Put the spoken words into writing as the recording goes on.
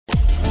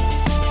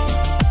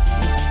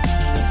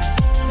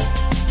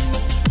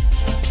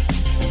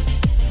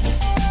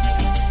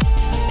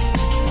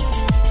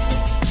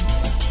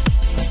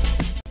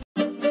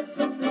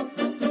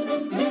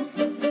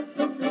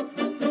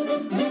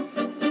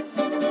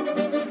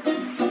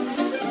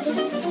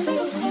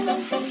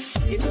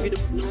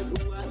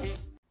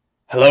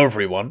Hello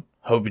everyone,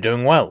 hope you're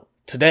doing well.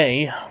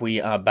 Today,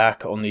 we are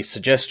back on the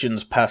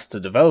suggestions passed to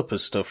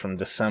developers stuff from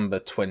December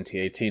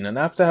 2018, and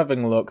after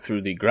having a look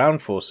through the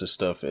ground forces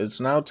stuff,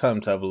 it's now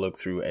time to have a look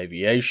through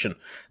aviation.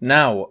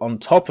 Now, on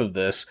top of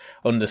this,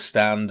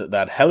 understand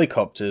that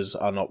helicopters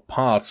are not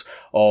part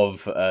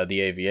of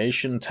the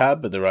aviation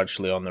tab, but they're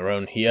actually on their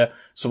own here.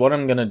 So what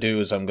I'm going to do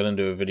is I'm going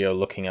to do a video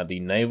looking at the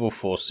naval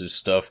forces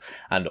stuff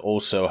and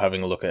also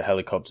having a look at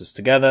helicopters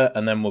together,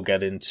 and then we'll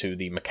get into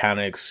the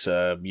mechanics,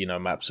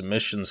 maps and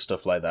missions,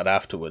 stuff like that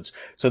afterwards.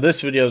 So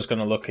this video is going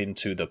to look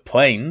into the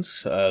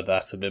planes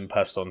that have been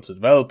passed on to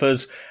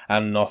developers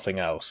and nothing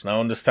else.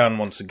 Now understand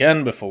once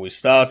again before we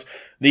start,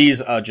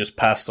 these are just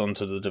passed on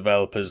to the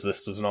developers.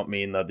 This does not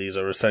mean that these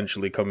are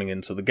essentially coming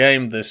into the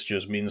game. This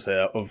just means they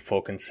are up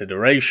for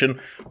consideration,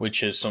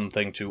 which is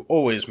something to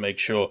always make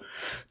sure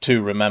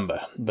to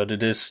remember. But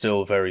it is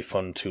still very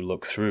fun to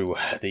look through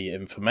the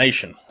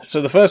information.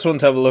 So the first one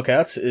to have a look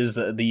at is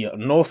the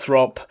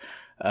Northrop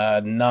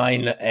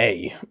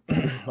 9A,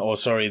 or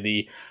sorry,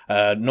 the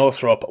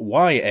Northrop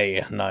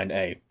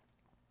YA-9A.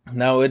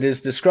 Now, it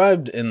is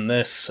described in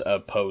this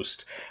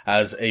post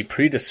as a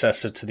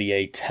predecessor to the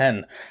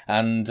A-10,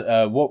 and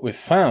what we've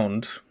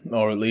found,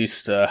 or at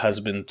least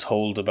has been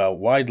told about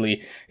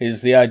widely,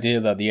 is the idea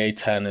that the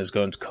A-10 is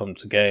going to come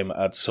to game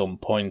at some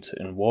point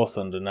in War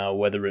Thunder. Now,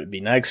 whether it be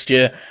next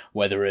year,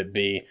 whether it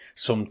be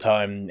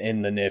sometime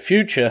in the near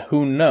future,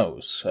 who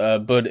knows?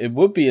 But it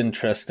would be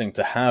interesting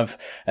to have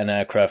an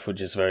aircraft which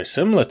is very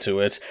similar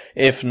to it,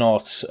 if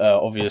not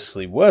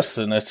obviously worse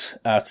than it,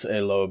 at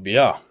a lower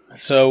BR.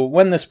 So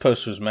when this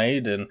post was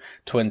made in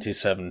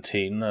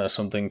 2017,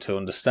 something to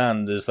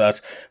understand is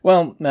that,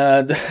 well,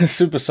 the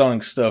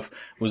supersonic stuff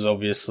was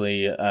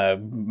obviously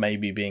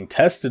maybe being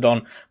tested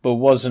on, but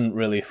wasn't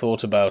really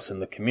thought about in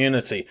the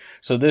community.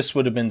 So this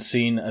would have been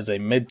seen as a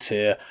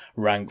mid-tier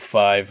rank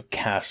 5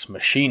 CAS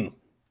machine.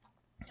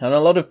 And a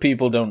lot of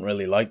people don't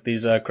really like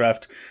these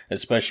aircraft,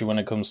 especially when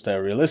it comes to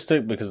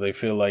aerialistic, because they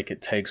feel like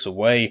it takes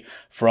away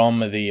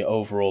from the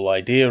overall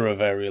idea of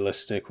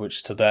aerialistic,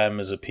 which to them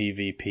is a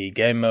PvP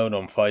game mode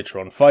on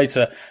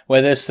fighter,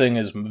 where this thing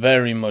is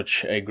very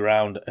much a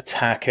ground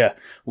attacker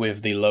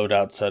with the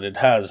loadouts that it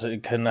has.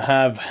 It can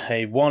have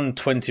a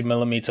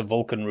 120mm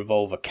Vulcan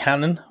revolver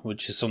cannon,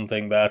 which is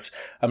something that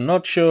I'm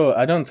not sure,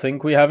 I don't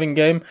think we have in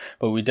game,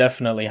 but we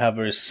definitely have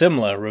a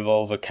similar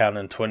revolver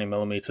cannon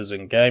 20mm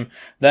in game.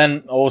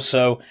 Then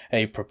also,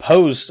 a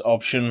proposed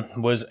option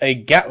was a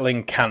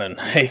Gatling cannon,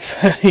 a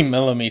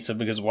 30mm,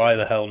 because why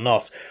the hell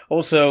not?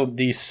 Also,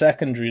 the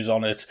secondaries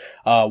on it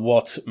are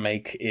what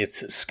make it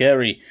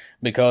scary,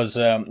 because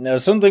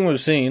something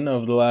we've seen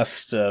over the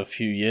last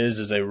few years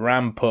is a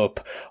ramp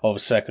up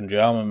of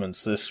secondary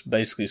armaments. This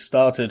basically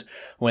started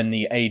when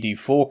the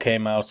AD-4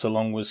 came out,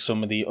 along with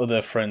some of the other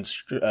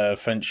French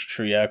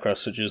tree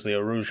aircraft, such as the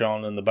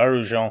Radeon and the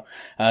Barougeon,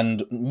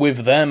 and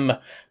with them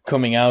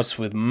coming out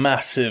with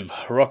massive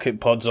rocket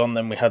pods on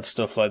them, we had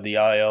stuff like the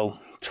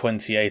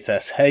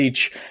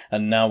IL-28SH,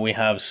 and now we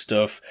have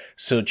stuff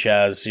such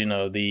as,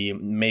 the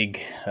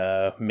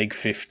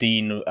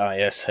MiG-15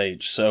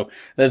 ISH. So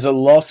there's a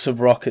lot of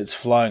rockets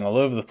flying all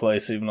over the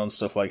place, even on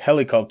stuff like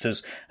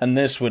helicopters, and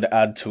this would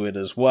add to it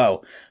as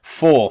well.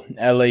 4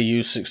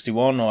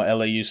 LAU-61 or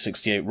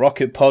LAU-68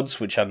 rocket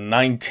pods, which had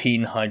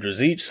 19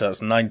 Hydras each, so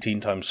that's 19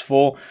 times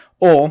 4,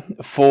 or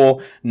 4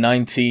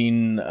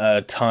 19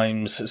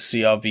 times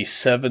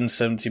CRV-7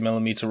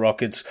 70mm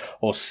rockets,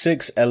 or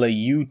 6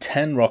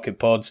 LAU-10 rocket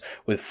pods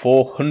with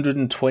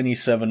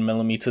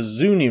 427mm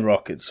Zuni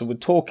rockets. So we're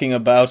talking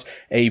about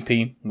AP,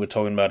 we're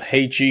talking about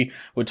HE,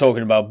 we're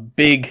talking about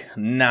big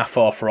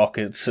naff-off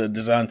rockets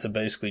designed to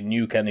basically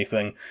nuke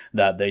anything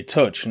that they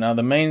touch. Now,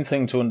 the main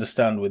thing to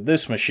understand with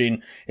this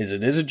machine is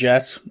it is a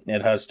jet,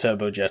 it has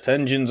turbojet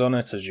engines on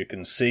it, as you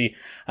can see,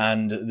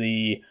 and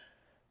the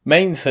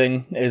main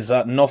thing is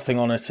that nothing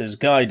on it is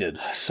guided,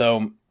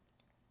 so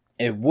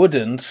it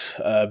wouldn't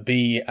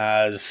be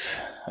as...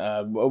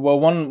 well,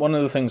 one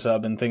of the things that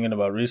I've been thinking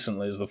about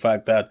recently is the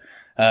fact that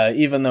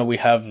even though we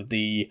have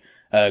the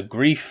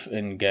Grief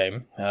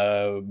in-game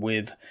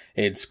with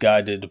its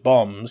guided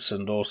bombs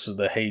and also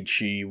the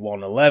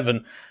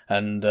HE-111,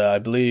 and I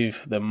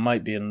believe there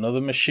might be another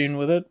machine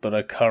with it, but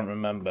I can't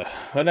remember.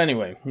 But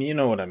anyway, you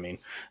know what I mean.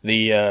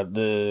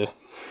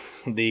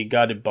 The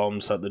guided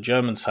bombs that the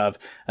Germans have,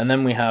 and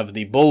then we have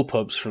the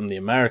bullpups from the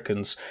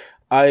Americans.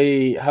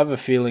 I have a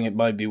feeling it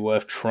might be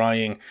worth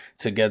trying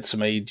to get some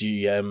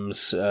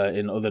AGMs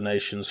in other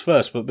nations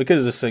first, but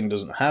because this thing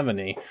doesn't have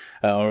any,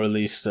 or at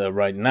least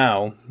right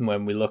now,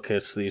 when we look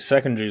at the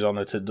secondaries on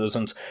it, it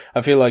doesn't,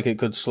 I feel like it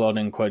could slot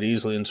in quite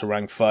easily into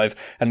rank 5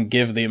 and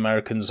give the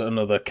Americans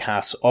another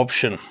CAS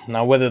option.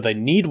 Now, whether they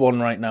need one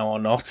right now or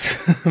not,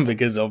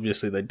 because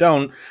obviously they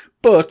don't,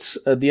 but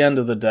at the end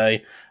of the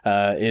day,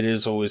 it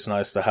is always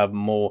nice to have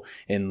more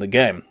in the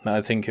game. I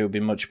think it would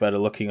be much better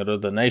looking at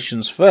other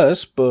nations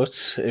first,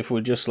 but if we're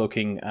just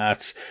looking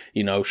at,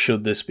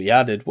 should this be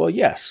added? Well,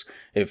 yes,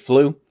 it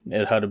flew.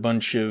 It had a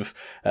bunch of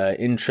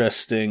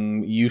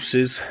interesting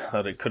uses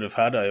that it could have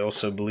had. I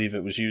also believe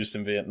it was used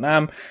in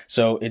Vietnam,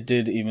 so it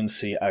did even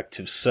see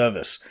active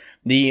service.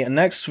 The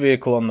next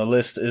vehicle on the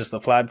list is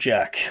the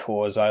Flapjack,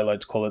 or as I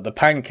like to call it, the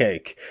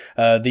Pancake,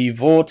 the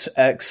Vought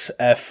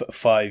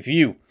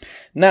XF5U.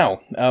 Now,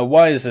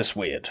 why is this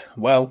weird?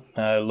 Well,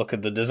 look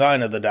at the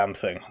design of the damn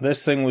thing.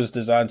 This thing was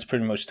designed to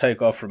pretty much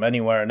take off from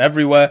anywhere and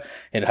everywhere.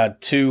 It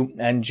had 2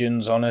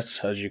 engines on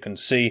it, as you can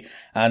see,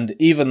 and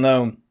even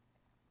though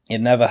it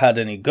never had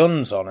any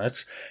guns on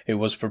it, it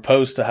was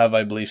proposed to have,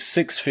 I believe,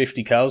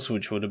 650 cals,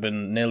 which would have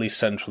been nearly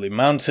centrally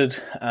mounted,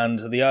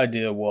 and the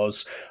idea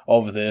was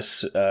of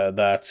this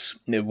that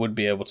it would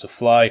be able to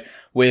fly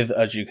with,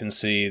 as you can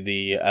see,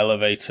 the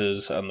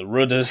elevators and the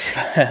rudders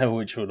there,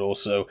 which would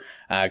also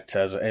act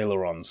as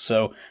ailerons.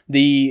 So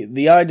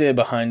the idea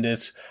behind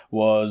it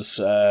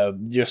was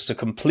just a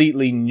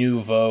completely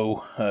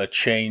nouveau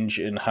change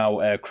in how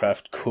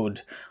aircraft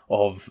could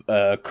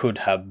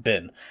have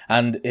been,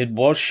 and it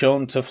was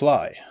shown to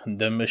fly.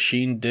 The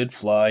machine did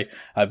fly.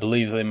 I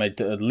believe they made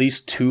at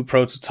least 2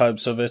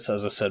 prototypes of it,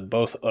 as I said,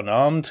 both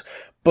unarmed,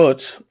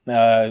 but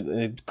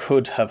it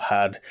could have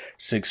had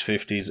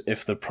 650s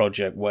if the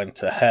project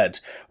went ahead.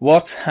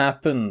 What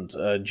happened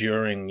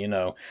during,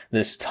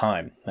 this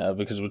time?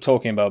 Because we're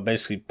talking about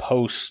basically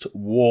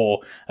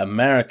post-war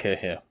America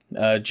here.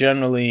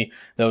 Generally,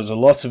 there was a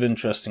lot of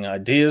interesting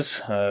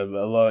ideas,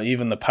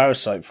 even the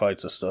parasite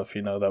fighter stuff,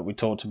 that we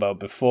talked about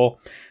before.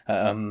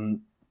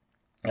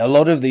 A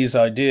lot of these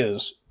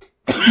ideas,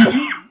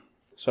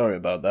 sorry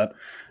about that,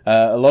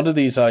 a lot of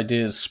these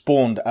ideas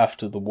spawned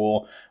after the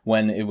war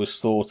when it was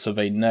thought of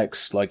a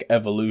next,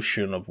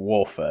 evolution of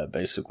warfare,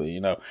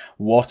 basically,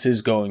 what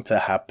is going to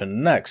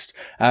happen next.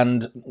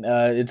 And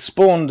it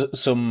spawned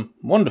some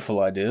wonderful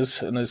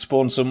ideas, and it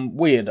spawned some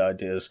weird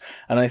ideas.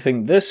 And I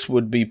think this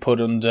would be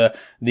put under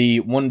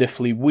the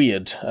wonderfully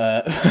weird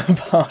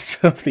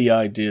part of the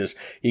ideas.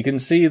 You can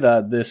see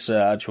that this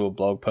actual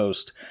blog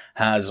post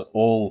has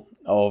all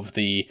of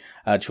the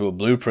actual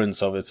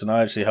blueprints of it, and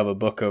I actually have a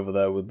book over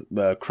there with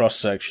cross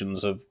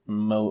sections of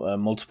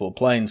multiple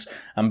planes,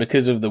 and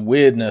because of the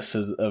weirdness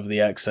of the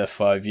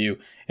XF5U,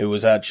 it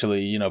was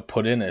actually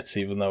put in it,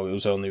 even though it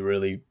was only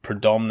really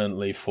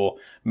predominantly for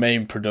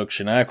main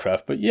production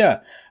aircraft. But yeah,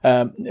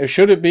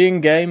 should it be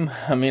in game?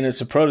 I mean,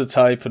 it's a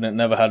prototype and it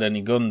never had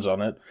any guns on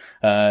it.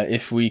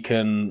 If we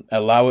can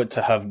allow it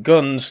to have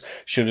guns,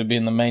 should it be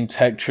in the main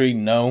tech tree?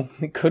 No.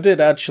 Could it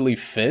actually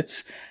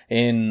fit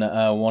in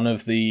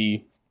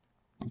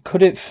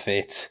could it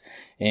fit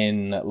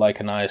in an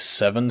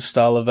IS-7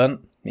 style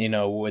event,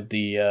 with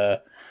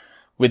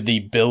the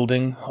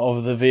building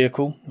of the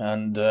vehicle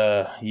and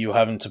you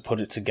having to put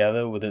it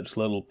together with its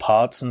little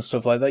parts and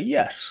stuff like that?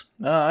 Yes,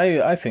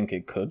 I think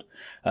it could.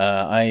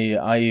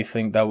 I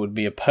think that would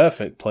be a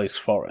perfect place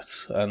for it.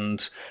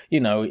 And,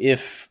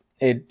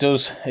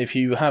 if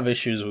you have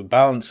issues with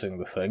balancing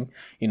the thing,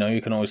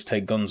 you can always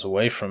take guns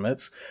away from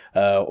it,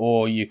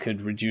 or you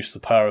could reduce the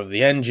power of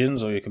the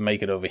engines, or you can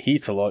make it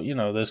overheat a lot.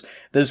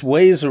 There's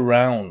ways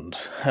around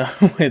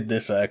with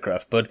this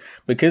aircraft, but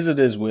because it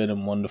is weird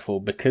and wonderful,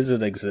 because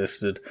it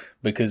existed,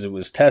 because it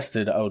was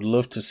tested, I would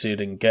love to see it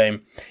in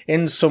game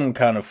in some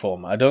kind of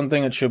form. I don't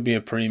think it should be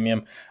a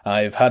premium.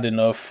 I've had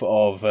enough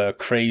of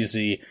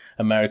crazy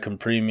American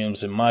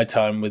premiums in my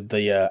time with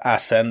the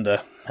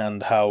Ascender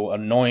and how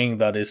annoying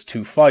that is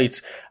to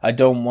fight. I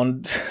don't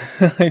want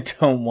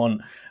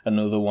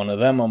another one of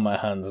them on my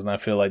hands, and I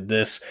feel like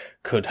this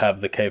could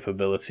have the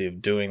capability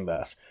of doing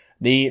that.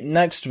 The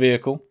next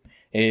vehicle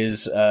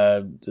is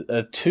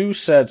 2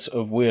 sets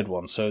of weird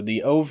ones. So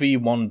the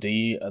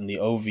OV-1D and the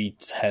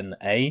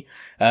OV-10A.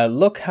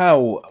 Look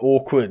how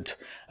awkward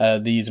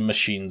these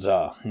machines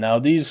are. Now,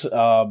 these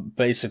are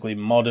basically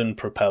modern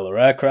propeller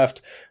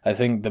aircraft. I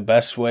think the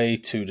best way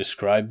to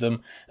describe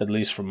them, at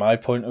least from my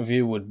point of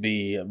view, would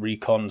be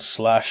recon /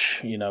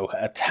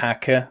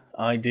 attacker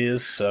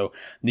ideas. So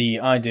the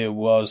idea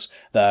was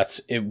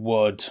that it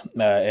would,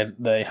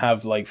 they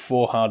have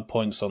 4 hard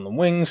points on the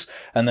wings,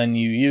 and then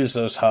you use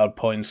those hard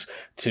points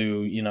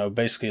to,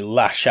 basically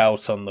lash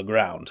out on the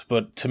ground.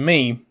 But to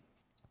me,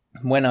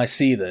 when I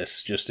see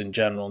this, just in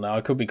general, now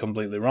I could be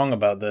completely wrong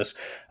about this,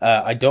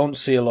 I don't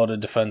see a lot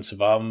of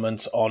defensive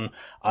armaments on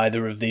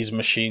either of these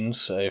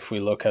machines. If we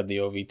look at the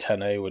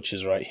OV-10A, which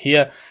is right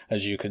here,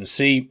 as you can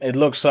see, it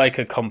looks like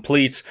a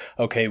complete,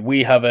 okay,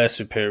 we have air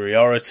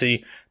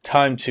superiority,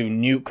 time to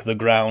nuke the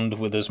ground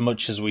with as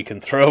much as we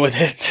can throw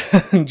at it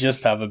and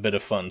just have a bit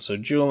of fun. So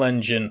dual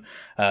engine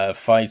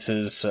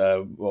fighters,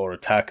 or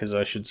attackers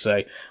I should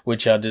say,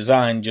 which are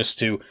designed just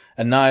to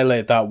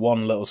annihilate that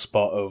one little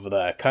spot over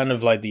there, kind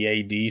of like the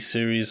AD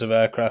series of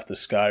aircraft, the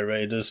Sky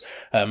Raiders,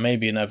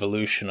 maybe an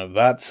evolution of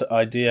that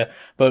idea.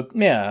 But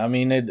yeah, I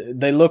mean,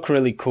 they look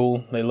really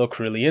cool, they look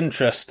really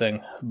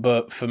interesting,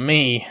 but for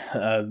me,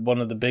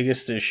 one of the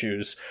biggest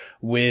issues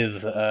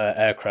with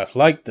aircraft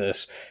like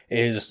this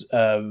is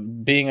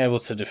being able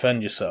to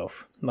defend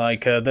yourself.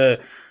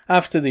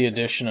 After the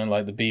addition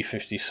and the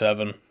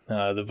B-57,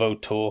 the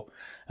Vought,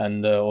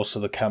 and also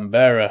the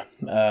Canberra,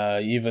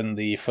 even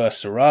the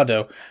first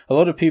Radeon. A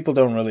lot of people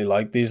don't really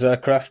like these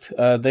aircraft.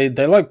 They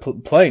like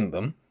playing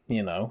them,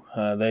 you know.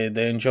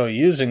 They enjoy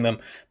using them,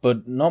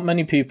 but not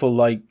many people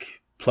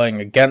like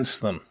playing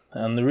against them.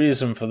 And the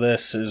reason for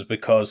this is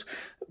because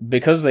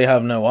they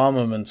have no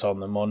armament on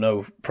them, or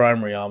no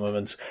primary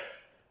armaments.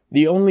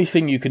 The only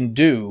thing you can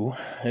do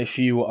if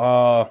you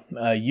are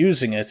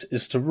using it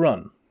is to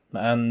run,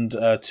 and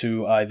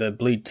to either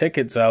bleed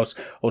tickets out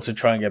or to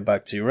try and get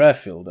back to your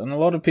airfield. And a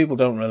lot of people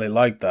don't really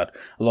like that.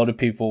 A lot of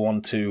people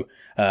want to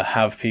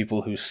have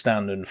people who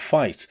stand and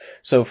fight.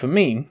 So for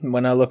me,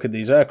 when I look at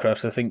these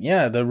aircraft, I think,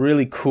 yeah, they're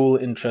really cool,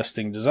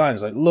 interesting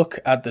designs. Like, look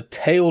at the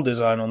tail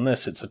design on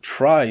this. It's a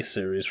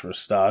tri-series for a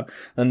start.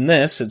 And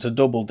this, it's a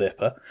double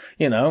dipper.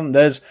 You know,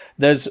 there's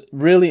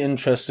really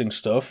interesting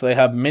stuff. They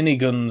have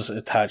miniguns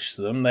attached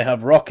to them. They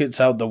have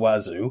rockets out the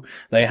wazoo.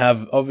 They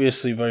have,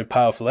 obviously, very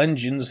powerful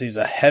engines. These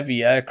are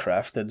heavy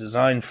aircraft. They're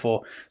designed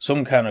for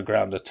some kind of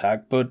ground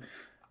attack. But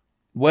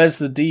where's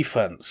the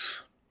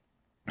defense?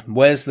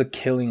 Where's the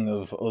killing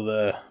of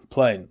other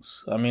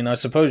planes? I mean, I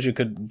suppose you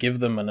could give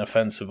them an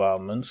offensive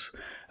armament,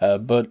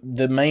 but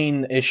the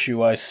main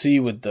issue I see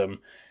with them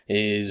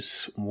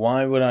is,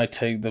 why would I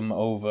take them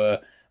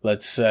over,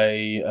 let's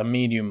say, a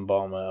medium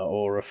bomber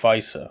or a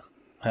fighter?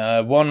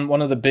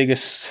 One of the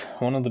biggest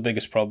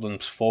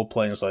problems for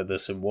planes like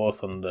this in War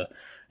Thunder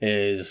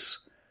is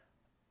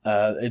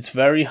it's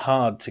very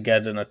hard to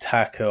get an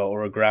attacker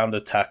or a ground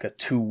attacker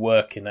to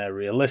work in air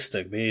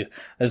realistic.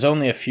 There's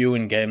only a few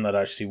in game that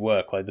actually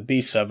work. Like the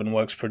B7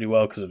 works pretty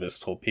well because of its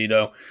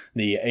torpedo.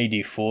 The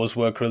AD4s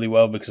work really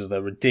well because of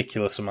their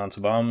ridiculous amount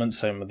of armament.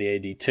 Same with the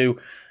AD2.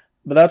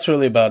 But that's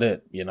really about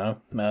it, you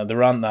know.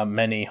 There aren't that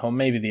many, or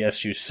maybe the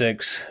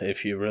SU-6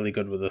 if you're really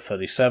good with the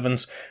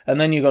 37s. And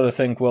then you got to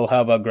think, well,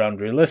 how about ground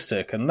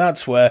realistic? And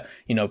that's where,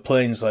 you know,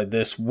 planes like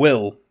this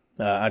will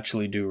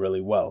actually do really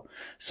well.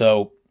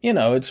 So, you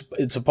know,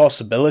 it's a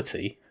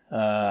possibility.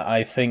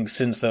 I think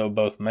since they were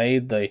both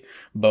made, they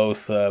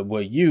both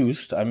were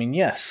used. I mean,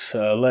 yes,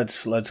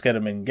 let's get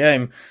them in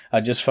game.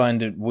 I just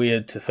find it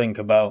weird to think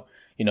about,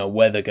 you know,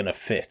 where they're going to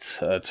fit,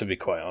 to be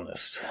quite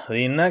honest.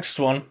 The next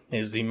one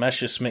is the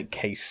Messerschmitt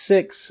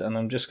K6, and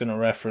I'm just going to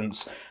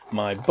reference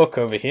my book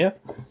over here,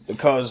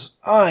 because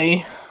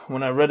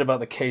when I read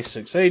about the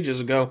K6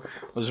 ages ago,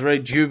 was very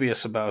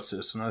dubious about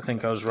this, and I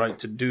think I was right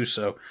to do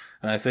so.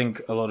 And I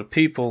think a lot of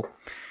people,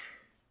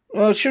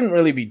 well, shouldn't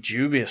really be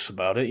dubious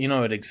about it. You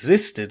know, it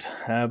existed,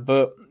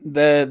 but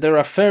there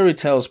are fairy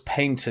tales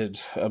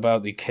painted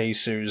about the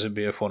K-series of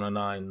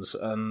BF-109s,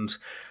 and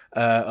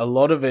a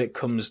lot of it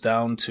comes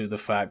down to the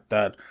fact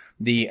that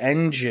the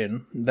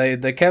engine, they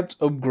kept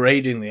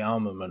upgrading the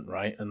armament,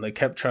 right? And they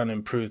kept trying to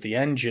improve the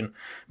engine,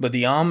 but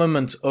the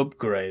armament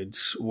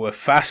upgrades were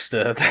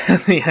faster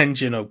than the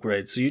engine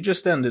upgrades. So you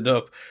just ended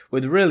up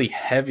with really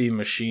heavy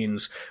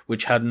machines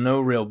which had no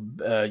real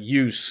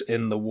use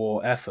in the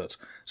war effort.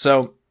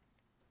 So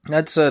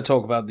let's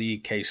talk about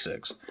the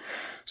K6.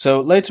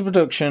 So, later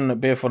production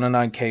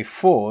BF-109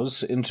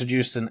 K4s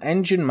introduced an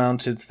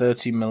engine-mounted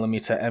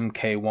 30mm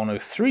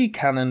Mk103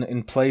 cannon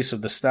in place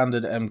of the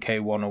standard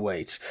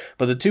Mk108,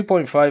 but the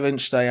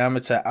 2.5-inch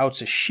diameter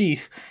outer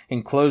sheath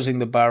enclosing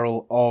the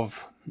barrel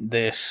of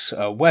this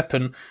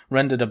weapon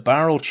rendered a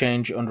barrel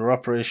change under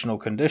operational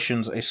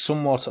conditions a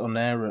somewhat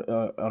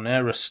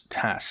onerous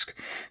task.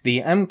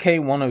 The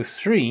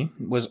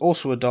Mk103 was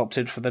also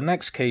adopted for the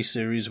next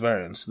K-series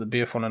variants, the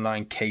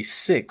BF-109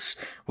 K6,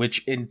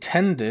 which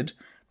intended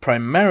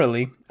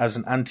primarily as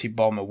an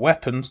anti-bomber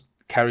weapon,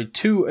 carried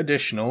two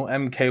additional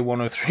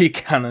Mk103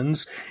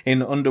 cannons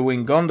in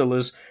underwing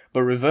gondolas,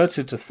 but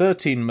reverted to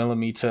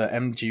 13mm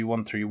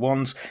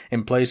MG131s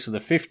in place of the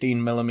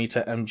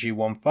 15mm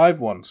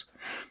MG151s.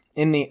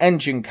 In the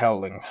engine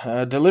cowling,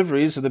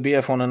 deliveries of the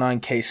BF-109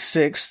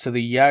 K6 to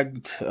the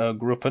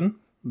Jagdgruppen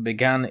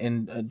began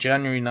in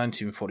January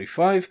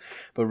 1945,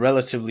 but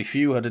relatively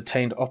few had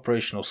attained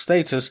operational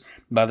status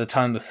by the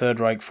time the Third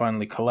Reich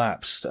finally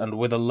collapsed, and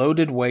with a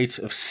loaded weight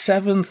of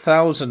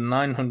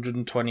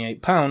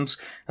 7,928 pounds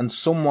and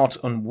somewhat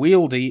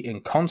unwieldy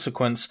in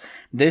consequence,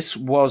 this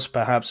was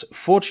perhaps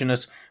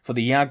fortunate for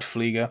the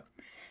Jagdflieger,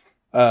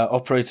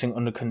 operating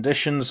under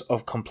conditions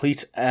of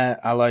complete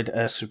Allied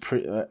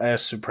air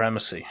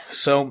supremacy.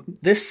 So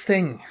this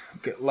thing,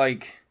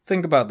 like,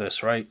 think about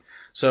this, right?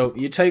 So,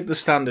 you take the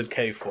standard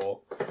K4,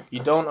 you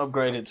don't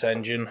upgrade its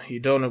engine,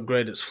 you don't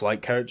upgrade its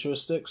flight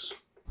characteristics.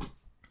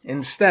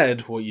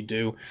 Instead, what you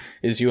do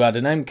is you add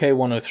an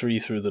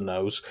Mk103 through the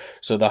nose,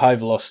 so the high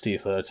velocity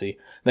 30,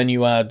 then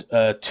you add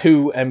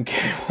two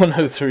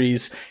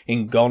Mk103s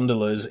in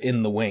gondolas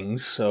in the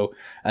wings,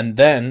 and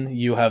then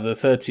you have the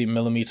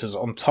 13mm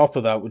on top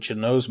of that, which are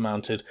nose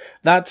mounted.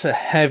 That's a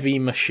heavy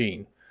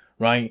machine,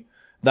 right?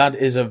 That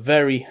is a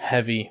very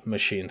heavy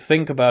machine.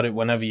 Think about it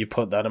whenever you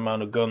put that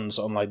amount of guns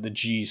on like the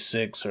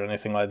G6 or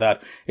anything like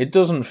that. It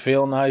doesn't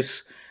feel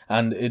nice,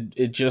 and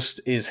it just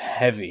is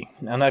heavy.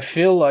 And I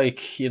feel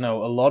like, you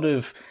know, a lot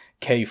of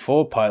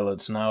K4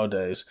 pilots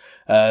nowadays,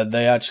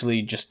 they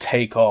actually just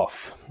take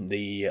off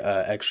the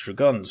extra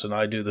guns, and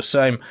I do the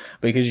same,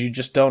 because you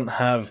just don't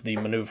have the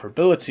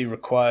maneuverability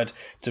required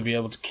to be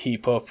able to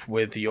keep up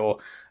with your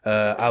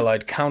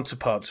allied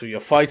counterparts who you're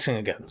fighting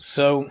against.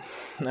 So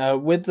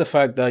with the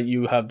fact that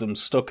you have them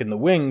stuck in the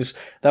wings,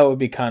 that would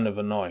be kind of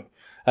annoying.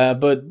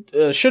 But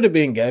should it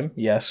be in game?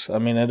 Yes. I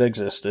mean, it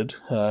existed.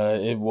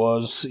 It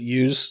was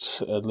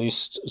used, at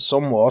least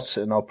somewhat,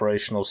 in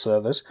operational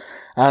service.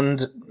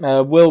 And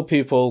will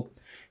people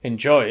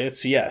enjoy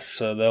it? Yes.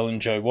 They'll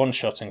enjoy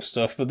one-shotting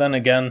stuff. But then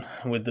again,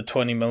 with the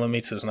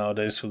 20mm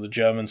nowadays for the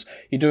Germans,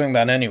 you're doing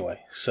that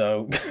anyway.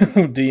 So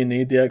do you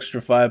need the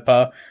extra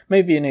firepower?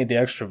 Maybe you need the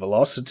extra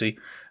velocity,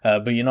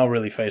 but you're not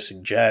really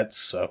facing jets.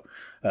 So,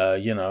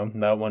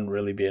 that wouldn't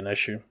really be an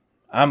issue.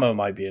 Ammo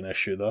might be an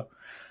issue, though.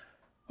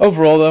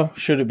 Overall, though,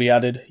 should it be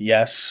added?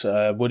 Yes.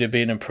 Would it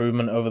be an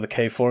improvement over the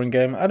K4 in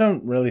game? I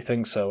don't really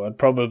think so. I'd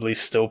probably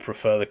still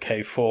prefer the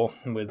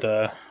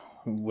K4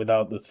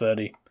 without the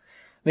 30.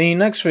 The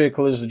next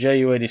vehicle is the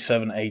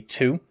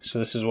Ju-87A2. So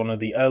this is one of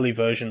the early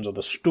versions of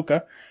the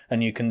Stuka,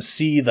 and you can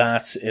see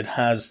that it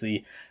has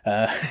the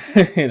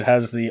it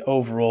has the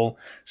overall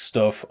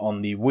stuff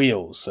on the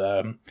wheels.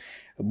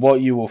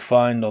 What you will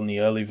find on the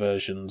early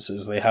versions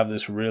is they have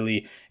this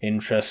really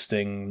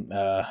interesting,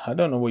 I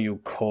don't know what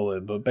you call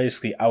it, but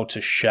basically outer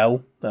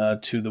shell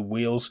to the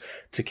wheels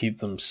to keep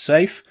them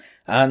safe.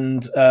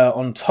 And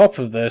on top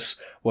of this,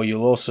 what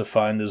you'll also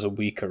find is a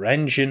weaker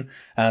engine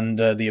and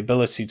the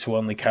ability to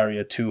only carry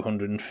a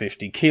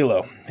 250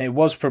 kilo. It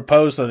was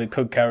proposed that it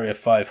could carry a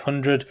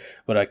 500,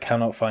 but I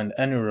cannot find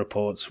any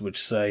reports which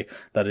say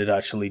that it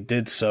actually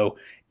did so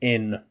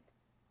in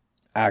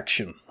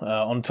action.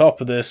 On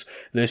top of this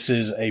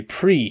is a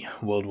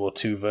pre-World War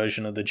II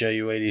version of the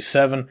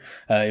Ju-87.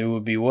 It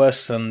would be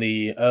worse than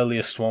the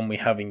earliest one we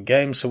have in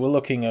game, so we're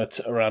looking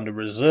at around a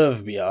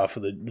reserve BR for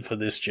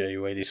this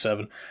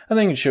Ju-87. I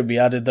think it should be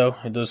added, though.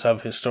 It does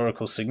have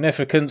historical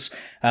significance,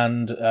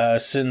 and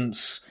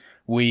since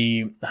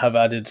we have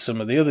added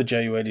some of the other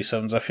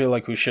Ju-87s, I feel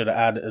like we should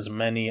add as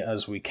many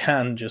as we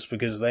can, just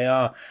because they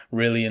are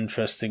really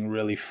interesting,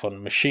 really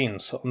fun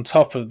machines. On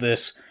top of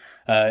this,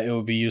 it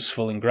would be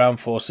useful in ground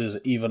forces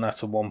even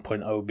at a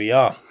 1.0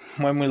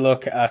 BR. When we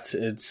look at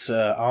its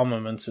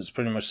armaments, it's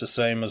pretty much the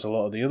same as a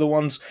lot of the other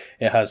ones.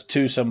 It has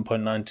two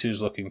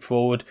 7.92s looking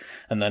forward,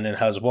 and then it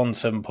has one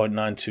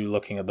 7.92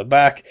 looking at the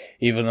back,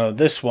 even though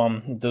this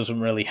one doesn't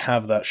really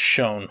have that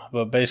shown.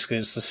 But basically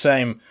it's the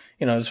same,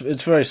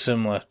 it's very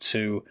similar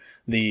to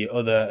the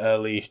other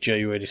early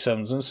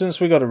Ju-87s. And since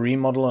we got a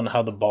remodel on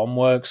how the bomb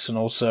works and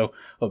also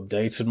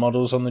updated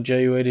models on the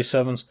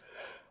Ju-87s,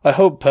 I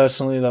hope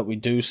personally that we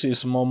do see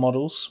some more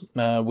models.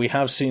 We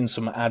have seen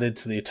some added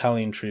to the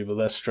Italian tree, but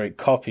they're straight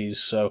copies,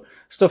 so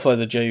stuff like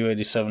the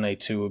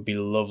Ju-87A2 would be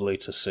lovely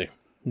to see.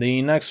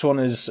 The next one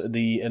is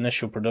the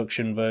initial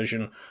production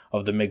version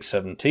of the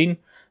MiG-17,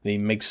 the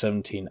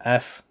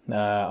MiG-17F.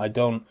 I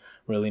don't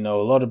really know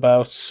a lot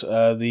about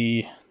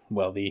the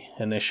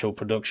initial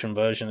production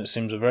version. It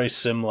seems very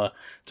similar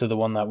to the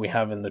one that we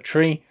have in the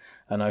tree,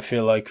 and I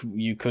feel like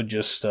you could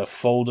just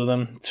folder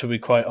them, to be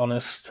quite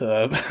honest.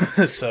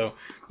 So,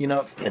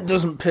 it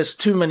doesn't piss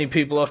too many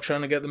people off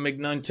trying to get the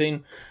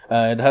MiG-19.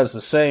 It has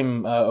the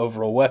same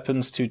overall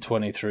weapons,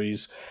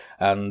 223s,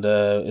 and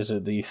is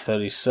it the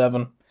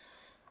 37?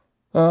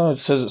 Oh, it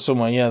says it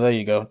somewhere. Yeah, there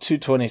you go.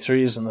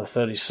 223s and the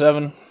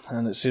 37,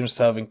 and it seems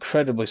to have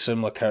incredibly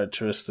similar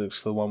characteristics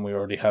to the one we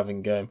already have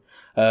in game.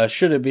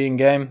 Should it be in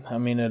game? I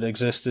mean, it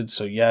existed,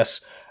 so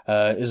yes.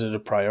 Is it a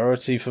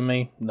priority for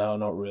me? No,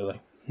 not really.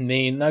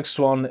 The next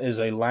one is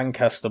a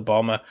Lancaster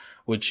bomber,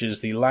 which is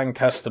the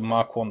Lancaster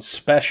Mark I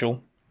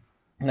Special.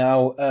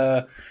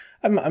 Now,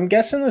 I'm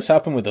guessing this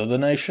happened with other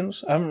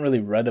nations. I haven't really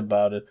read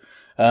about it,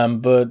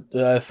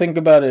 but think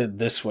about it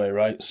this way,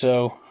 right?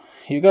 So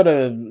you got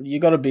a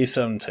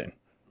B-17,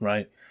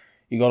 right?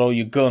 You got all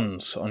your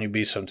guns on your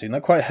B-17.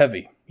 They're quite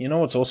heavy. You know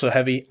what's also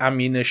heavy?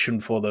 Ammunition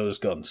for those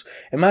guns.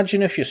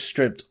 Imagine if you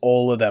stripped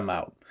all of them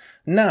out.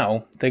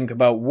 Now, think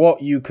about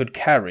what you could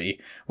carry,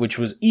 which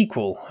was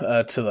equal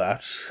to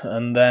that,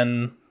 and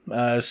then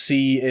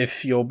see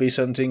if your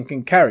B-17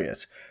 can carry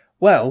it.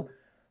 Well,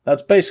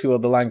 that's basically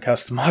what the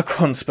Lancaster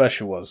Mark I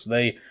Special was.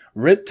 They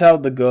ripped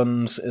out the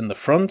guns in the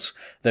front,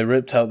 they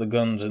ripped out the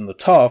guns in the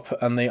top,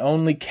 and they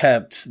only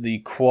kept the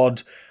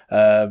quad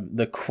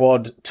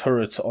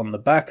turret on the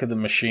back of the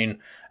machine.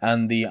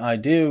 And the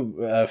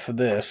idea for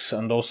this,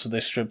 and also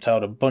they stripped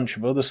out a bunch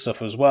of other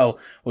stuff as well,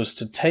 was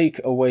to take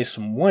away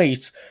some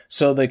weight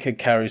so they could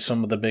carry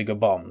some of the bigger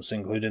bombs,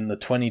 including the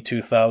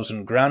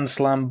 22,000 Grand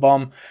Slam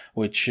bomb,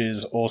 which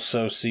is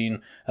also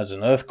seen as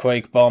an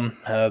earthquake bomb,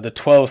 the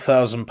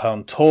 12,000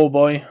 pound tall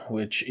boy,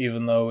 which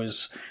even though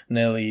is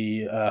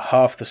nearly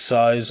half the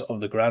size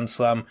of the Grand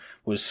Slam,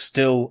 was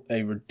still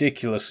a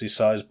ridiculously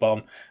sized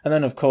bomb, and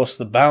then of course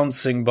the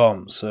bouncing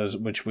bombs,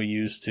 which were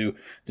used to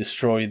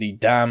destroy the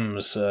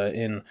dams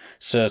in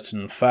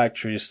certain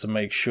factories to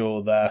make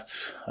sure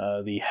that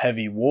the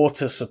heavy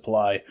water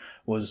supply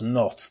was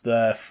not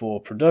there for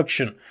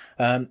production.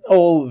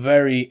 All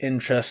very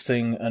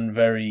interesting and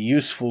very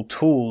useful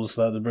tools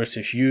that the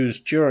British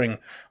used during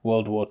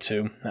World War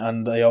II,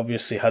 and they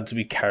obviously had to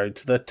be carried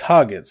to their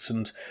targets.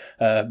 And,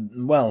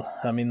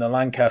 the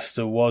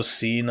Lancaster was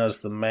seen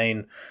as the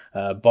main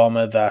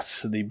bomber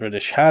that the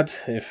British had.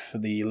 If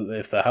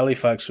the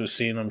Halifax was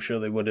seen, I'm sure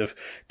they would have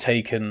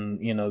taken,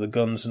 the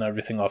guns and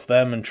everything off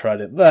them and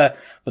tried it there.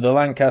 But the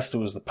Lancaster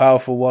was the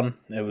powerful one.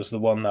 It was the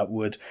one that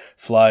would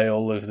fly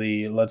all of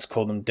the, let's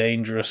call them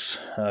dangerous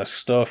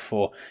stuff,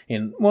 or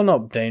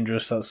not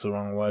dangerous, that's the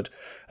wrong word.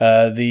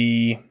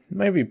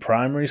 Maybe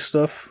primary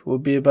stuff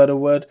would be a better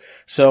word.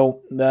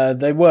 So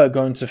they were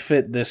going to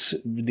fit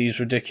these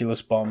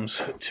ridiculous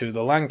bombs to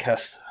the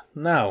Lancaster.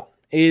 Now,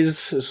 is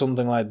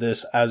something like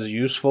this as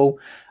useful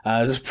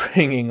as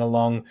bringing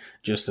along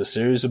just a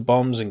series of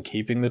bombs and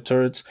keeping the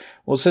turrets?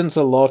 Well, since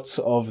a lot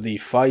of the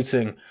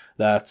fighting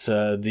that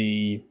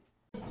the